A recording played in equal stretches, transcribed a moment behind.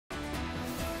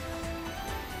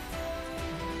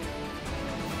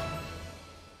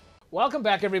Welcome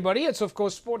back, everybody. It's, of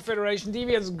course, Sport Federation TV.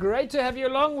 It's great to have you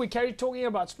along. We carry talking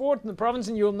about sport in the province,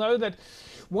 and you'll know that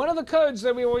one of the codes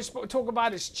that we always talk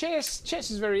about is chess.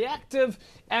 Chess is very active.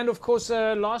 And, of course,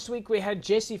 last week we had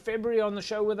Jessie February on the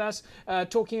show with us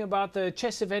talking about the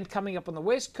chess event coming up on the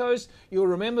West Coast. You'll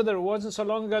remember that it wasn't so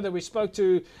long ago that we spoke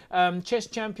to chess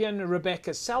champion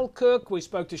Rebecca Selkirk. We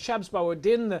spoke to Shabs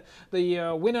Bawadin,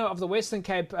 the winner of the Western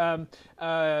Cape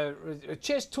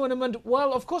chess tournament.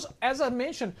 Well, of course, as I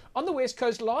mentioned, on the West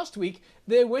Coast last week,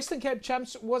 the Western Cape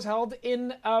Champs was held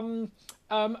in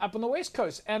up on the West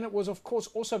Coast, and it was, of course,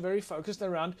 also very focused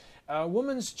around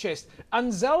women's chess.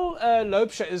 Anzel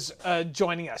Laubscher is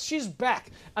joining us. She's back.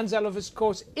 Anzel, of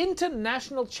course,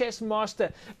 international chess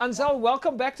master. Anzel,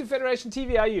 welcome back to Federation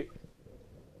TV. How are you?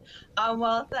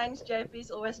 Well, thanks, JP. It's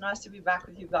always nice to be back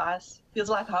with you guys. Feels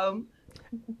like home.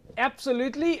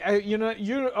 Absolutely. You know,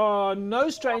 you are no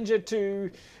stranger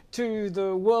to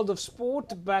the world of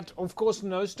sport, but of course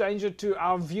no stranger to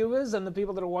our viewers and the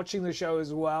people that are watching the show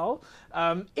as well.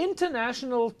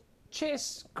 International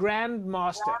chess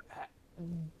grandmaster.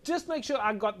 Just make sure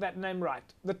I got that name right,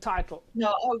 the title.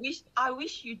 No, I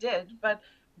wish you did, but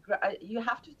you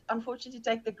have to unfortunately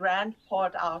take the grand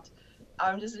part out.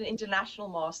 I'm just an international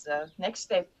master. Next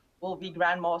step will be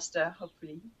grandmaster,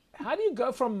 hopefully. How do you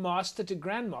go from master to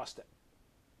grandmaster?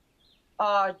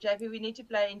 JP, we need to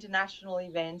play international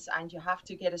events, and you have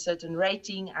to get a certain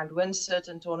rating and win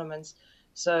certain tournaments.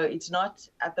 So it's not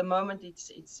at the moment.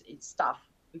 It's tough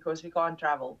because we can't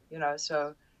travel. You know.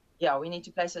 So yeah, we need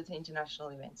to play certain international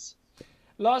events.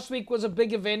 Last week was a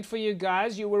big event for you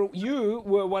guys. You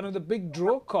were one of the big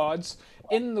draw cards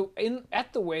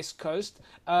at the West Coast.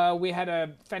 We had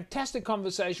a fantastic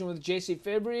conversation with Jessie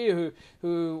February,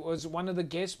 who was one of the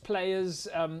guest players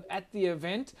at the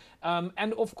event,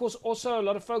 and of course also a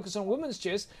lot of focus on women's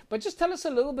chess. But just tell us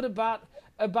a little bit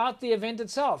about the event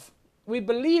itself. We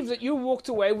believe that you walked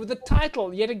away with the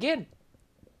title yet again.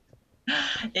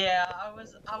 Yeah,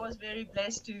 I was very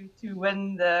blessed to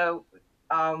win the.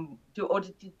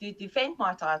 To defend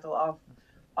my title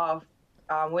of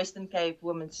Western Cape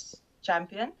Women's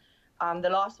Champion. The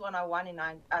last one I won in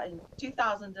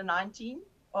 2019.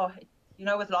 Oh, you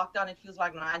know, with lockdown, it feels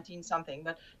like 19 something,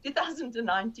 but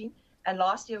 2019. And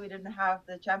last year we didn't have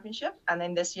the championship, and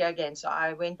then this year again. So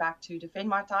I went back to defend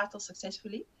my title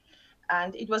successfully,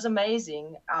 and it was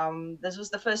amazing. This was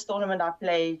the first tournament I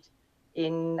played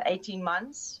in 18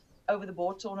 months. Over the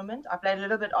board tournament. I played a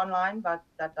little bit online, but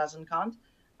that doesn't count.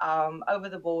 Over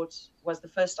the board was the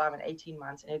first time in 18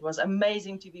 months, and it was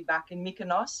amazing to be back in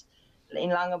Mykonos,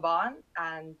 in Langebaan.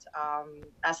 And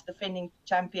as defending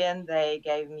champion, they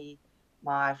gave me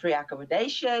my free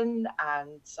accommodation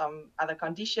and some other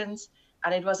conditions,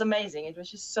 and it was amazing. It was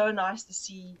just so nice to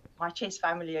see my chess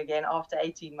family again after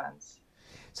 18 months.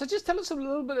 So just tell us a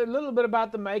little bit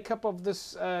about the makeup of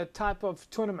this type of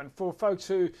tournament for folks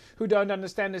who don't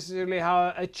understand necessarily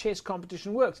how a chess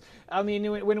competition works. I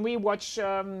mean, when we watch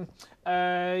a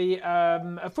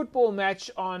football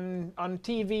match on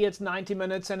TV, it's 90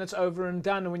 minutes and it's over and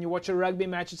done. And when you watch a rugby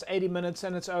match, it's 80 minutes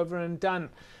and it's over and done.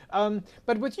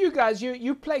 But with you guys,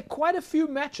 you play quite a few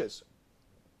matches.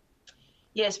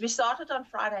 Yes, we started on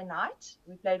Friday night.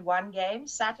 We played one game,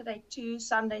 Saturday 2,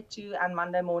 Sunday 2, and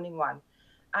Monday morning 1.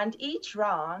 And each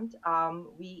round,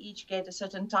 we each get a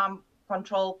certain time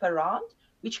control per round,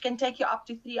 which can take you up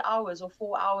to 3 hours or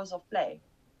 4 hours of play.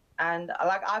 And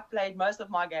like I played most of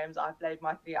my games, I played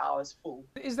my 3 hours full.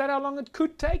 Is that how long it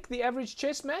could take, the average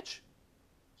chess match?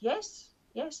 Yes,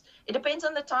 yes. It depends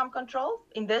on the time control.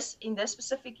 In this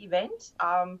specific event,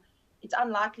 it's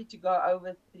unlikely to go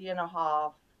over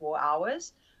 3.5, 4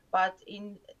 hours. But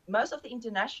in most of the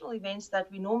international events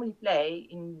that we normally play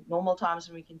in normal times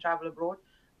when we can travel abroad,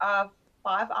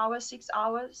 5 hours, 6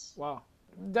 hours. Wow.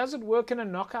 Does it work in a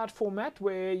knockout format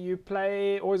where you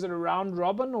play, or is it a round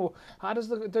robin, or how does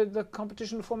the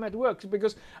competition format work?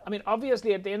 Because, I mean,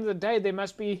 obviously at the end of the day, there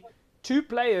must be two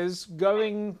players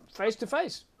going face to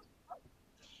face.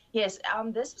 Yes,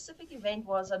 this specific event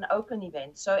was an open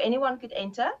event, so anyone could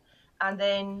enter, and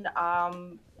then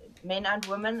men and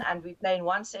women, and we play in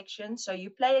one section. So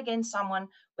you play against someone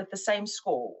with the same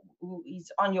score, who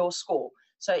is on your score.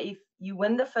 So if you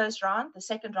win the first round, the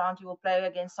second round you will play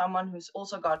against someone who's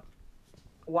also got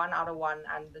 1 out of 1,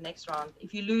 and the next round,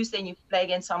 if you lose, then you play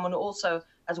against someone who also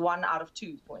has 1 out of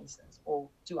 2, for instance, or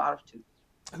 2 out of 2.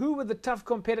 Who were the tough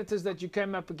competitors that you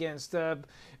came up against?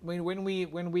 When we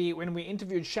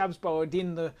interviewed Shabs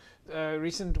Bawadin, the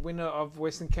recent winner of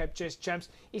Western Cape Chess Champs,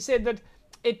 he said that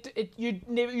you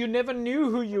never knew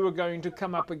who you were going to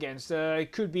come up against.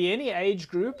 It could be any age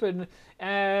group,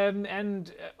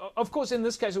 and of course in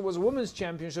this case it was women's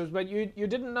championships, but you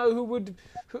didn't know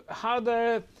how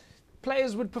the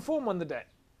players would perform on the day.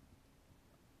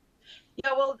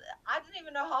 Yeah, well, I didn't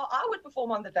even know how I would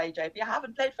perform on the day, JP. I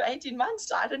haven't played for 18 months,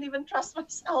 so I didn't even trust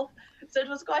myself. So it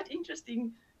was quite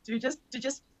interesting to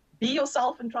just be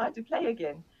yourself and try to play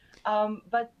again.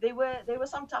 But there were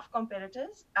some tough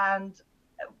competitors, and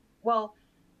well,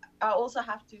 I also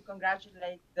have to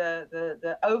congratulate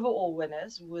the overall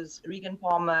winners, was Regan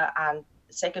Palmer, and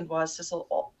second was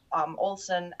Cecil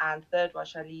Olsen, and third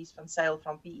was Charlize van Sale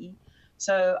from PE.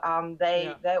 So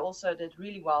they also did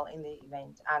really well in the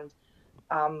event, and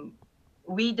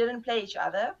we didn't play each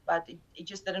other, but it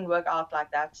just didn't work out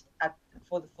like that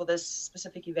for this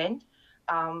specific event.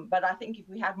 But I think if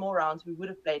we had more rounds, we would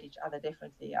have played each other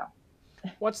definitely. Yeah.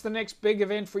 What's the next big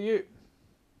event for you?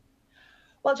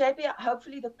 Well, JP,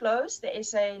 hopefully the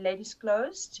SA Ladies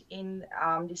Closed in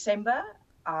December.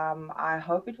 I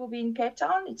hope it will be in Cape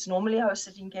Town. It's normally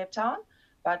hosted in Cape Town,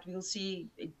 but we'll see.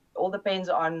 It all depends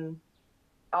on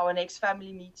our next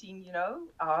family meeting,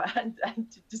 and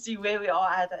to see where we are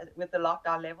at with the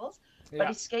lockdown levels. Yeah.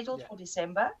 But it's scheduled for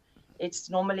December. It's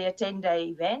normally a 10-day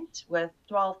event with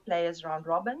 12 players round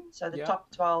robin. So the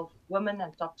top 12 women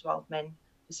and top 12 men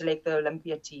to select the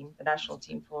Olympia team, the national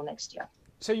team for next year.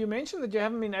 So you mentioned that you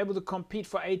haven't been able to compete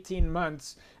for 18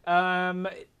 months.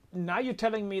 Now you're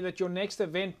telling me that your next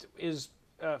event is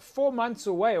 4 months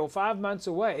away or 5 months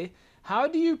away. How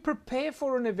do you prepare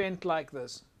for an event like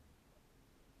this?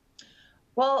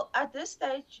 Well, at this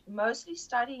stage, mostly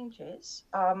studying chess.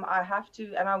 I have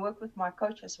to, and I work with my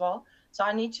coach as well. So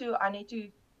I need to.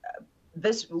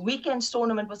 This weekend's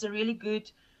tournament was a really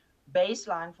good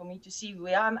baseline for me to see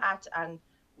where I'm at, and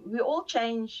we all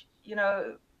change.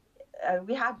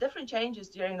 We have different changes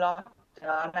during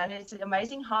lockdown, and it's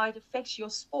amazing how it affects your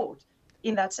sport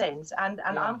in that sense. And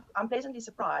I'm pleasantly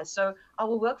surprised. So I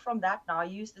will work from that now. I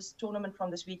use this tournament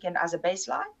from this weekend as a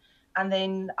baseline, and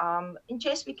then in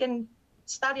chess we can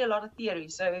study a lot of theory.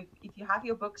 So if you have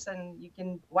your books and you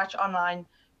can watch online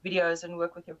videos and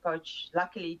work with your coach,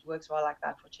 luckily it works well like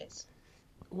that for chess.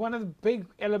 One of the big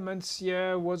elements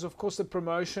here was, of course, the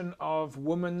promotion of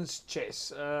women's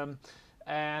chess.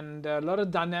 And a lot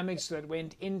of dynamics that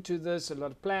went into this, a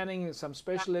lot of planning, some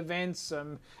special events.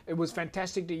 It was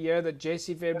fantastic to hear that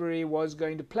Jessie February was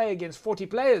going to play against 40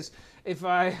 players, if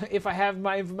I have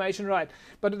my information right.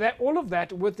 But all of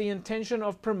that with the intention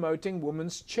of promoting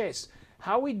women's chess.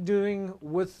 How are we doing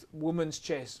with women's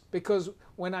chess? Because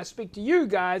when I speak to you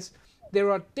guys,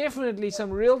 there are definitely some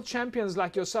real champions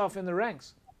like yourself in the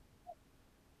ranks.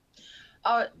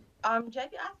 JP,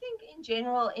 I think in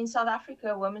general in South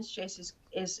Africa, women's chess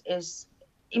is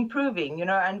improving,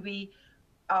 and we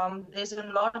there's a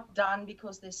lot done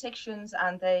because there's sections,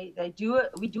 and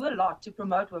we do a lot to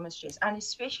promote women's chess, and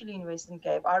especially in Western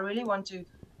Cape. I really want to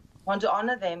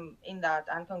honor them in that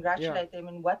and congratulate them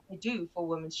in what they do for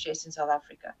women's chess in South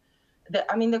Africa.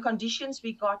 The conditions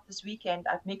we got this weekend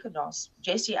at Mykonos,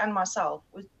 Jessie and myself,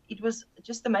 it was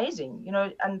just amazing,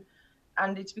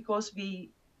 and it's because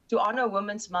to honor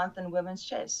Women's Month and women's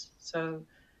chess. So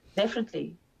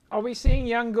definitely. Are we seeing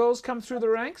young girls come through the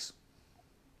ranks?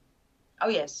 Oh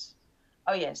yes.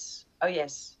 Oh yes. Oh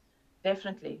yes.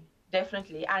 Definitely.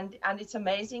 Definitely. And it's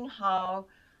amazing how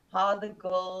the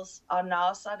girls are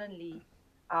now suddenly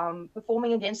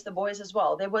performing against the boys as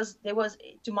well. There was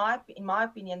in my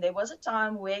opinion, there was a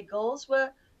time where girls were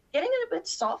getting a bit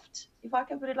soft, if I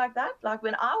can put it like that. Like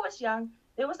when I was young,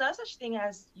 there was no such thing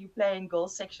as you play in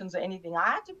girls sections or anything. I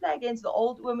had to play against the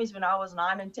old women when I was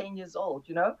 9 and 10 years old,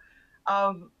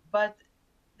 but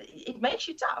it makes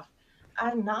you tough.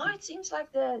 And now it seems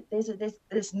like there's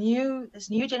this new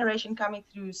generation coming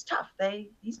through is tough.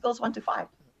 These girls want to fight.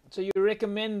 So you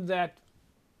recommend that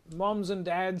moms and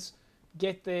dads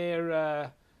get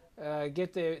their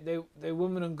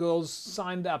women and girls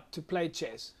signed up to play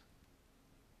chess?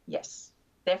 Yes,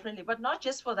 definitely, but not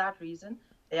just for that reason.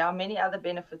 There are many other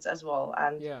benefits as well,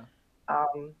 and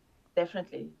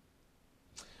definitely.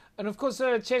 And of course,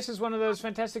 chess is one of those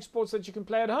fantastic sports that you can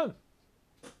play at home.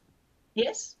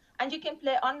 Yes, and you can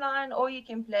play online or you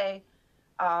can play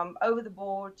over the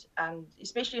board, and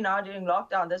especially now during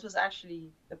lockdown, this was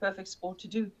actually the perfect sport to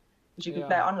do, because you can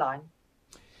play online.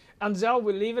 Anzel,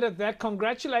 we'll leave it at that.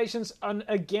 Congratulations on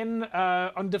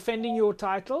defending your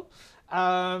title.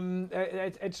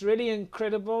 It's really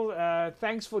incredible.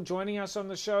 Thanks for joining us on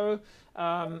the show.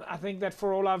 I think that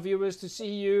for all our viewers to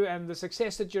see you and the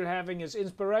success that you're having is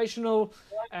inspirational.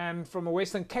 And from a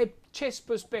Western Cape chess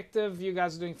perspective, you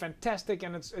guys are doing fantastic.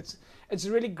 And it's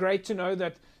really great to know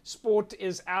that sport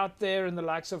is out there and the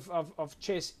likes of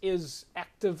chess is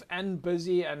active and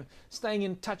busy and staying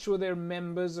in touch with their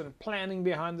members and planning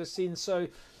behind the scenes. So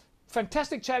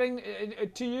fantastic chatting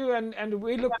to you, and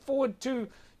we look forward to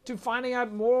finding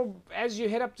out more as you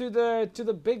head up to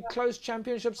the big closed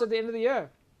championships at the end of the year.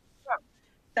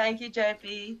 Thank you,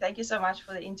 JP. Thank you so much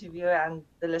for the interview, and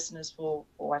the listeners for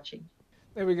watching.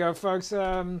 There we go, folks.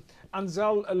 Anzel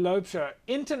Laubscher,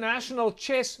 international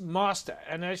chess master.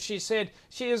 And as she said,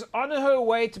 she is on her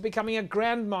way to becoming a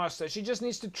grandmaster. She just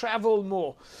needs to travel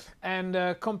more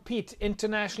and compete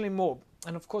internationally more.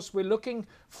 And of course, we're looking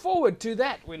forward to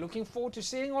that. We're looking forward to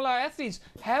seeing all our athletes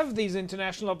have these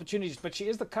international opportunities. But she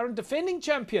is the current defending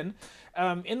champion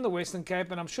in the Western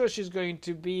Cape, and I'm sure she's going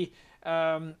to be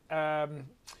let's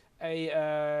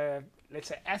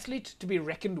say, athlete to be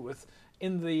reckoned with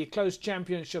in the closed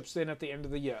championships then at the end of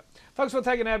the year. Folks, we'll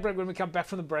take an ad break. When we come back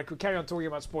from the break, we'll carry on talking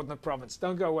about sport in the province.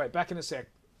 Don't go away. Back in a sec.